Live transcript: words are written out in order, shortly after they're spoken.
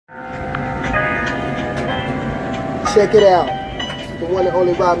Check it out. The one and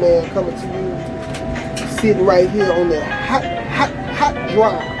only Rob Man coming to you. Sitting right here on the hot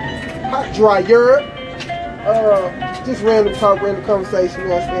dryer. Just random talk, random conversation,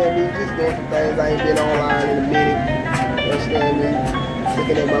 you understand me? Just doing some things. I ain't been online in a minute. You understand me?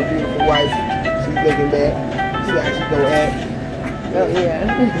 Looking at my beautiful wife. She's looking back. See how she gonna act. Oh yeah.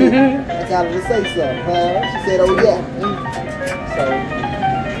 I got her to say something, huh? She said, oh yeah. So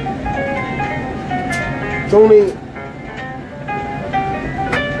tune in.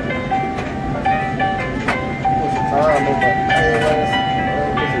 What's the time?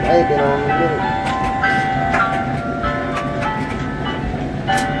 I ain't been on in a minute.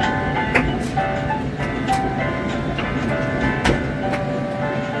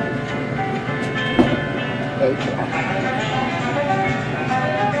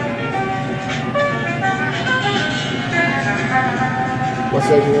 What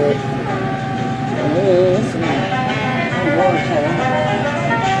section you at?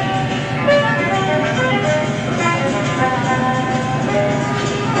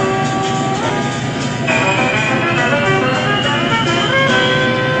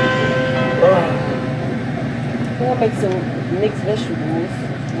 I'll make some mixed vegetables,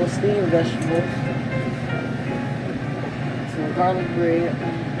 or steamed vegetables, some garlic bread.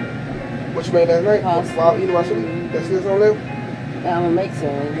 What you made last night? Pasta. While eating my sleep? That's this on there? I'm gonna make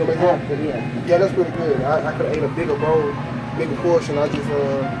some. You'll make some? Yeah. Yeah, that's pretty good. I could have ate a bigger bowl, bigger portion. I just,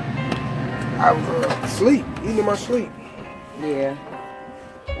 I was asleep, eating in my sleep. Yeah.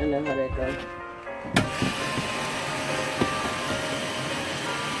 I know how that goes.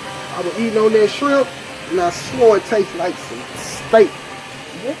 I was eating on that shrimp, and I swore it tastes like some steak.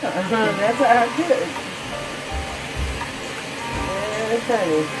 Yeah, that's how I do it. Yeah, it's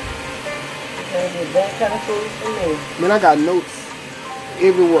funny. Get that kind of food for me. Man, I got notes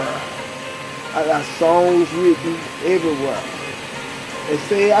everywhere. I got songs written everywhere. They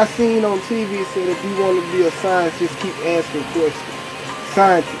say, I seen on TV, it said if you want to be a scientist, keep asking questions.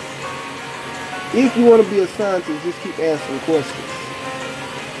 Scientist. If you want to be a scientist, just keep asking questions.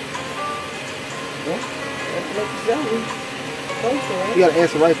 Yeah, that's what you tell me. You gotta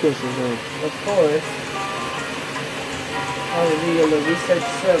answer the right questions, man. Of course. I would do a little research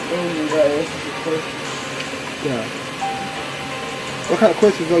yourself and you gotta answer the questions. Yeah. What kind of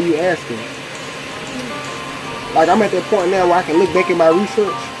questions are you asking? Like, I'm at that point now where I can look back at my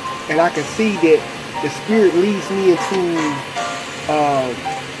research and I can see that the spirit leads me into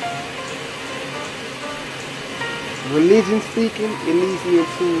religion speaking. It leads me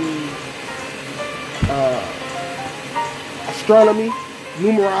into astronomy,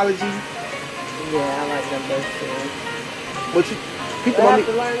 numerology. Yeah, I like them both too. But people I have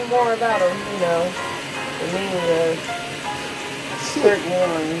to learn more about them, you know. The meaning of certain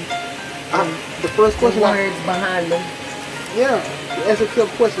ones. The first question, words behind them. Yeah, you answer a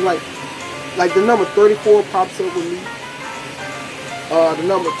question like the number 34 pops up with me. The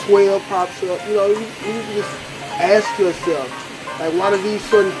number 12 pops up. You know, you can just ask yourself, like, why do these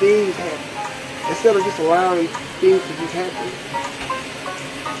certain things happen? Instead of just allowing things to just happen.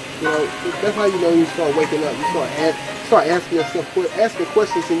 You know, that's how you know you start waking up. You start asking yourself, asking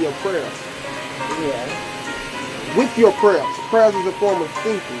questions in your prayers. Yeah. With your prayers. Prayers is a form of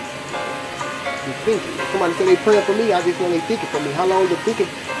thinking. You're thinking. If somebody say they praying for me, I just know they thinking for me. How long does thinking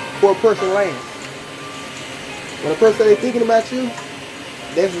for a person last? When a person say they thinking about you,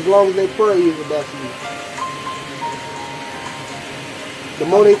 that's as long as their prayer is about you. The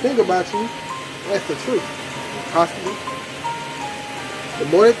more they think about you, that's the truth. Possibly. The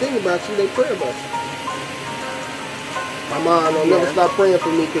more they think about you, they pray about you. My mom don't never stop praying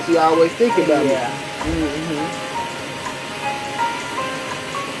for me because she always thinking about me. Mm-hmm.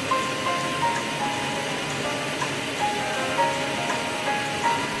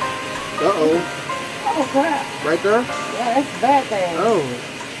 Uh-oh. Oh, crap. Right there? Yeah, that's a bad thing. Oh.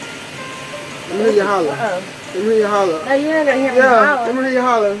 Let me hear you holler. Let me hear you holler. No, you ain't gonna hear me holler. Let me hear you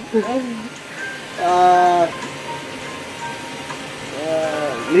holler.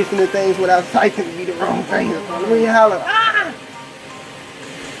 Listen to things without sight can be the wrong thing. Let me hear you holler. Ah!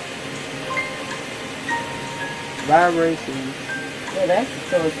 Vibration. Yeah, that's a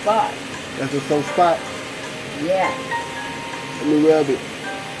sore spot. That's a sore spot? Yeah. Let me rub it.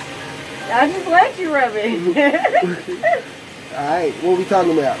 I just let you rub it. Alright, what are we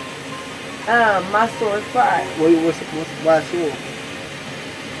talking about? My sore spot. What's why sore?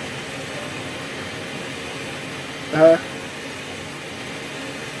 Yeah.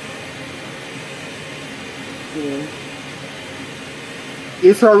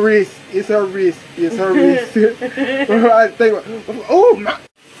 It's her wrist. It's her wrist. It's her wrist. I think, oh my.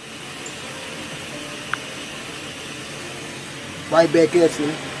 Right back at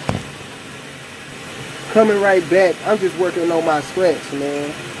you. Coming right back. I'm just working on my scratch,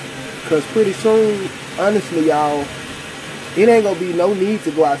 man. Cause pretty soon, honestly, y'all, it ain't gonna be no need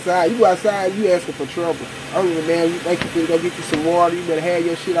to go outside. You go outside, you asking for trouble. I don't give a damn. You think you can go get you some water? You better have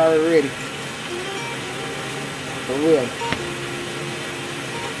your shit already ready. For real.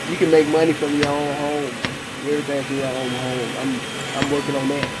 You can make money from your own home. Everything from your own home. I'm working on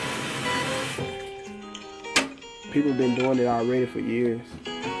that. People been doing it already for years.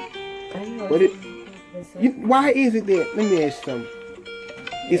 But why is it that? Let me ask you something.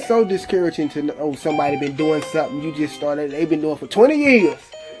 It's so discouraging to know somebody been doing something you just started. They've been doing for 20 years.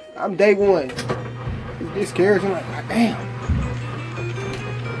 I'm day one. It's discouraging. Like, God damn.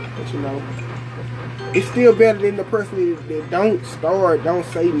 But you know, it's still better than the person that don't start, don't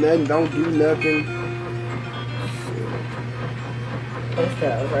say nothing, don't do nothing.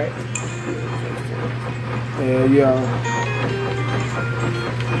 FaceTime, right? Yeah.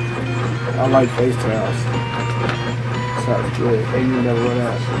 I like FaceTime. Sounds good. And you never run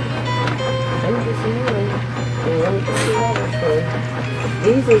out. I'm just hearing.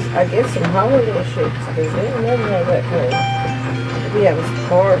 These is, I guess, some holiday shirts, because they don't never have that kind. We have some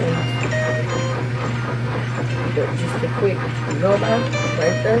cartons. But just a quick go by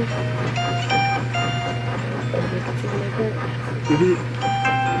right there.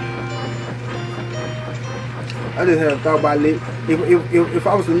 I just had a thought about it. If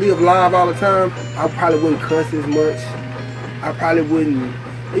I was to live live all the time, I probably wouldn't cuss as much. I probably wouldn't.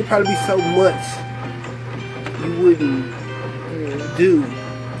 It'd probably be so much you wouldn't do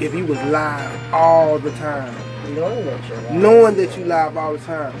if you was live all the time. Knowing that you live all the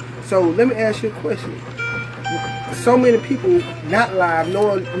time. So let me ask you a question. So many people not live,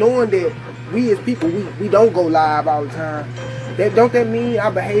 knowing that we as people we don't go live all the time. Don't that mean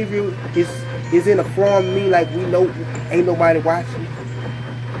our behavior is in a form of me like we know ain't nobody watching?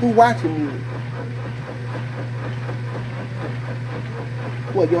 Who watching you?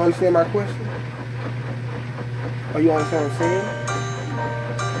 What, you understand my question? Or you understand what I'm saying?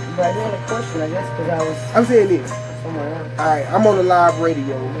 But I had a question, I guess, because I'm saying this. Somewhere else. Alright, I'm on the live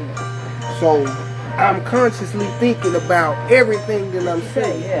radio. So I'm consciously thinking about everything that I'm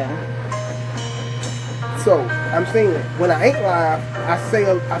saying. Yeah. So I'm saying when I ain't live, I say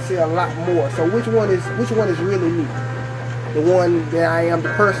a lot more. So which one is really me? The one that I am, the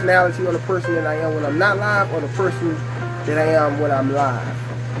personality, or the person that I am when I'm not live, or the person that I am when I'm live?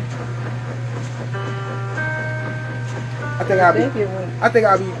 I think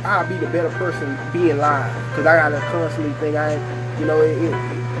I'll be the better person being live, because I gotta constantly think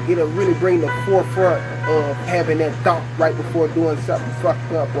it'll really bring the forefront of having that thought right before doing something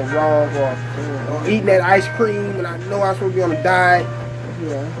fucked up or wrong, or eating that ice cream when I know I'm supposed to be on a diet.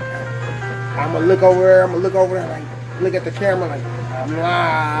 Yeah. I'm gonna look over there, like look at the camera like I'm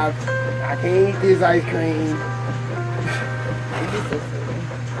live. I can't eat this ice cream.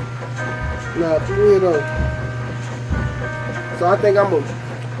 No, for real though. So I think I'm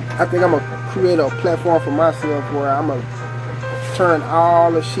gonna create a platform for myself where I'm gonna turn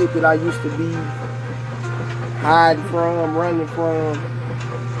all the shit that I used to be hiding from, running from,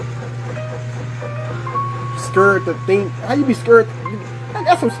 scared to think. How you be scared?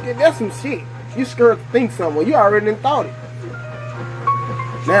 That's some shit. You scared to think somewhere. You already done thought it.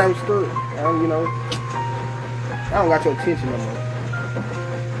 Now I'm scared. I don't got your attention no more.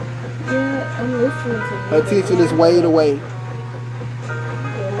 Yeah, I'm listening to you. Attention is way away.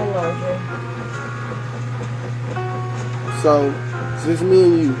 So, it's just me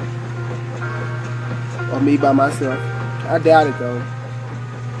and you. Or me by myself. I doubt it though.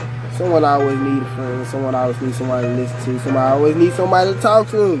 Someone always need a friend. Someone always needs somebody to listen to. Somebody always needs somebody to talk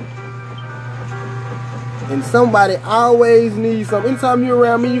to. And somebody always needs something. Anytime you're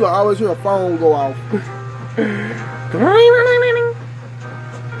around me, you can always hear a phone go off.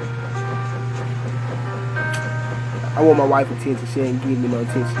 I want my wife's attention. She ain't giving me no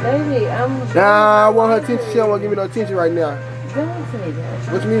attention. Baby, I want her attention. She don't want to give me no attention right now. Don't say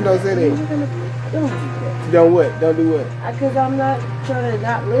that. What you mean don't say that? Don't do that. Don't what? Don't do what? Because I'm not trying to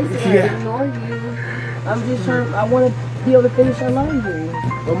not listen or ignore you. I'm just trying, I want to be able to finish our laundry.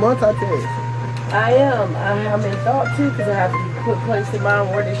 Well, multitask. I am in thought too, because I have to put place in mind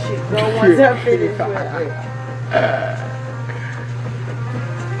where this shit go once I finish with it.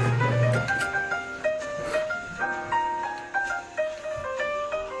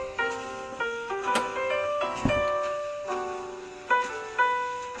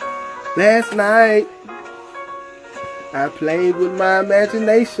 Last night, I played with my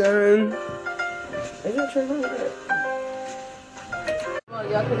imagination. Is that true? Well,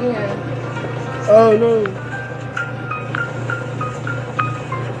 y'all can hear. Oh no.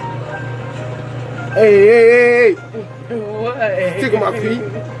 Hey. What? Tickle my feet.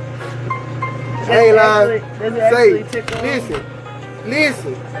 I ain't lying. Does it actually tickle?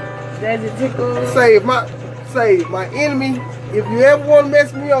 Listen. Does it tickle? Say my enemy, if you ever want to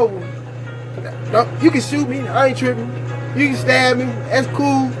mess me over, no, you can shoot me, I ain't tripping. You can stab me, that's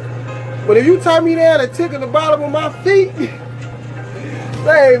cool. But if you tie me down and tickle the bottom of my feet,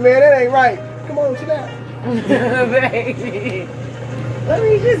 say man, that ain't right. Come on, chill out. Baby. Let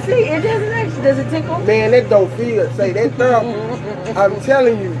me just see. It doesn't actually. Does it tickle? Man, that don't feel. Say that thumb. I'm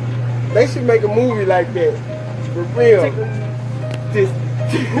telling you, they should make a movie like that. For real. Just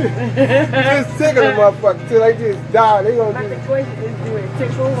tickle the motherfucker till they just die. They gonna My just. question is, do it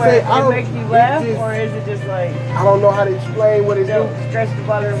tickle or Say, it make you laugh, or is it just like? I don't know how to explain what it do. Don't scratch the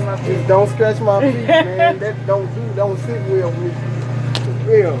bottom of my feet. Just don't scratch my feet, man. That don't sit well with me. For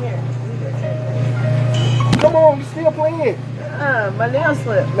real. Come on, you still playing? My nail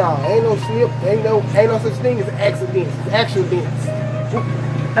slipped. Nah, ain't no slip. Ain't no such thing as accidents. It's actual dents.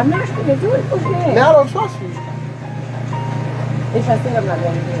 I'm not gonna do it again. Now I don't trust you. If I think I'm not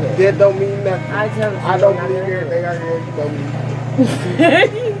gonna do it. That don't mean nothing. I tell you, I don't believe everything I hear. You don't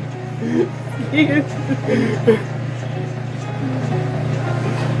believe.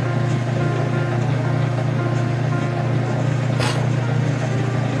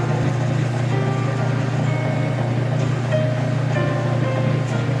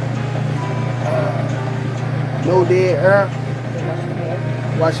 No dead air.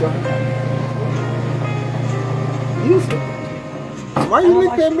 Wash your hands. Why you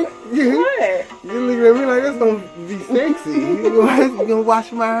look at me? What? You looking at me like that's gonna be sexy. You gonna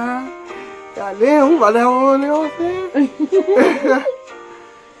wash my hair? Goddamn, we about to have one, you know what I'm saying?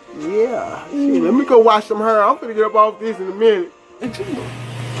 Yeah. Shit, let me go wash some hair. I'm finna get up off this in a minute.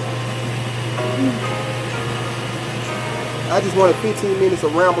 I just wanted 15 minutes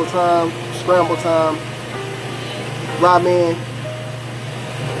of ramble time, scramble time. Right, man.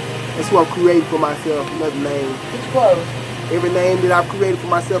 That's what I'm creating for myself. Another name. It's close. Every name that I've created for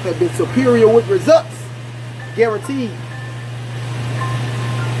myself has been superior with results. Guaranteed.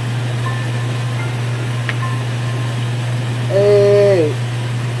 Hey.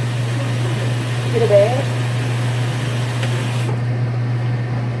 Get a bag.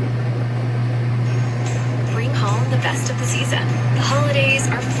 Bring home the best of the season. The holidays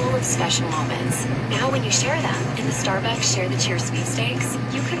are full of special moments. Now when you share them in the Starbucks Share the Cheer sweepstakes,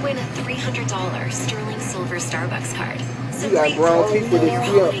 you could win a $300 sterling silver Starbucks card. You got grown people that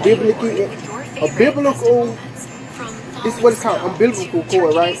feel biblical. This is what it's called, umbilical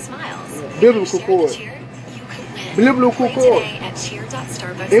cord, right? Biblical cord. Biblical cord.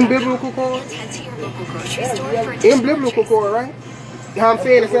 In biblical cord. In biblical cord, right? How I'm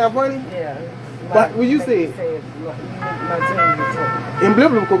saying it sound funny? Yeah. But what you said? In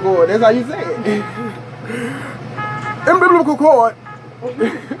biblical cord. That's how you say it. In biblical cord.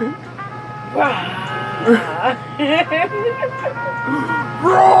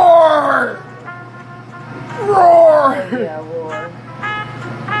 Roar! Roar! Yeah, roar.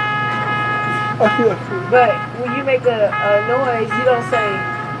 But when you make a noise, you don't say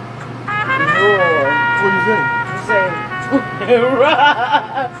roar. What do you say? You say roar.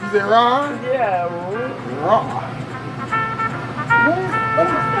 You say roar? Yeah, roar. Roar. What's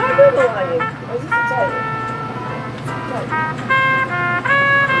the lion? What's this a tiger?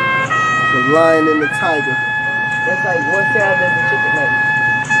 The lion and the tiger. That's like what sound does the chicken make?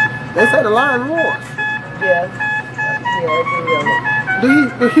 They say the lion roars. Yeah.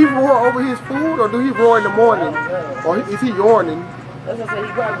 Do he roar over his food, or do he roar in the morning? Or is he yawning? That's what I said.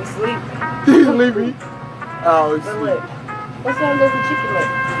 He probably sleep. He's sleepy. Oh, But look, what sound does the chicken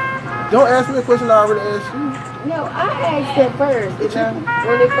make? Don't ask me a question I already asked you. No, I asked it first.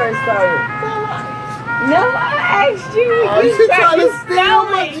 When it first started. No, I asked you. Oh, she trying to steal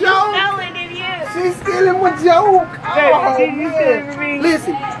my joke. She's stealing my joke. Oh, man.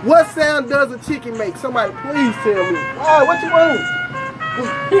 Listen, what sound does a chicken make? Somebody please tell me. Oh, what you want?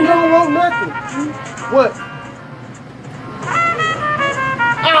 You don't want nothing. What?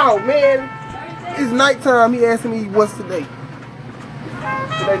 Oh, man. It's nighttime. He asking me what's today.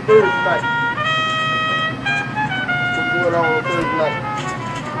 Today Thursday night. What's going on Thursday night?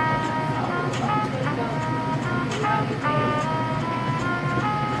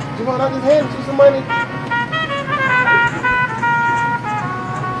 Javon, I just handed you some money.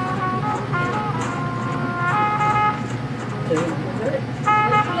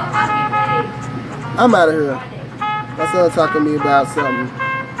 I'm out of here. My son talking to me about something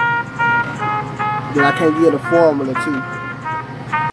that I can't get a formula to.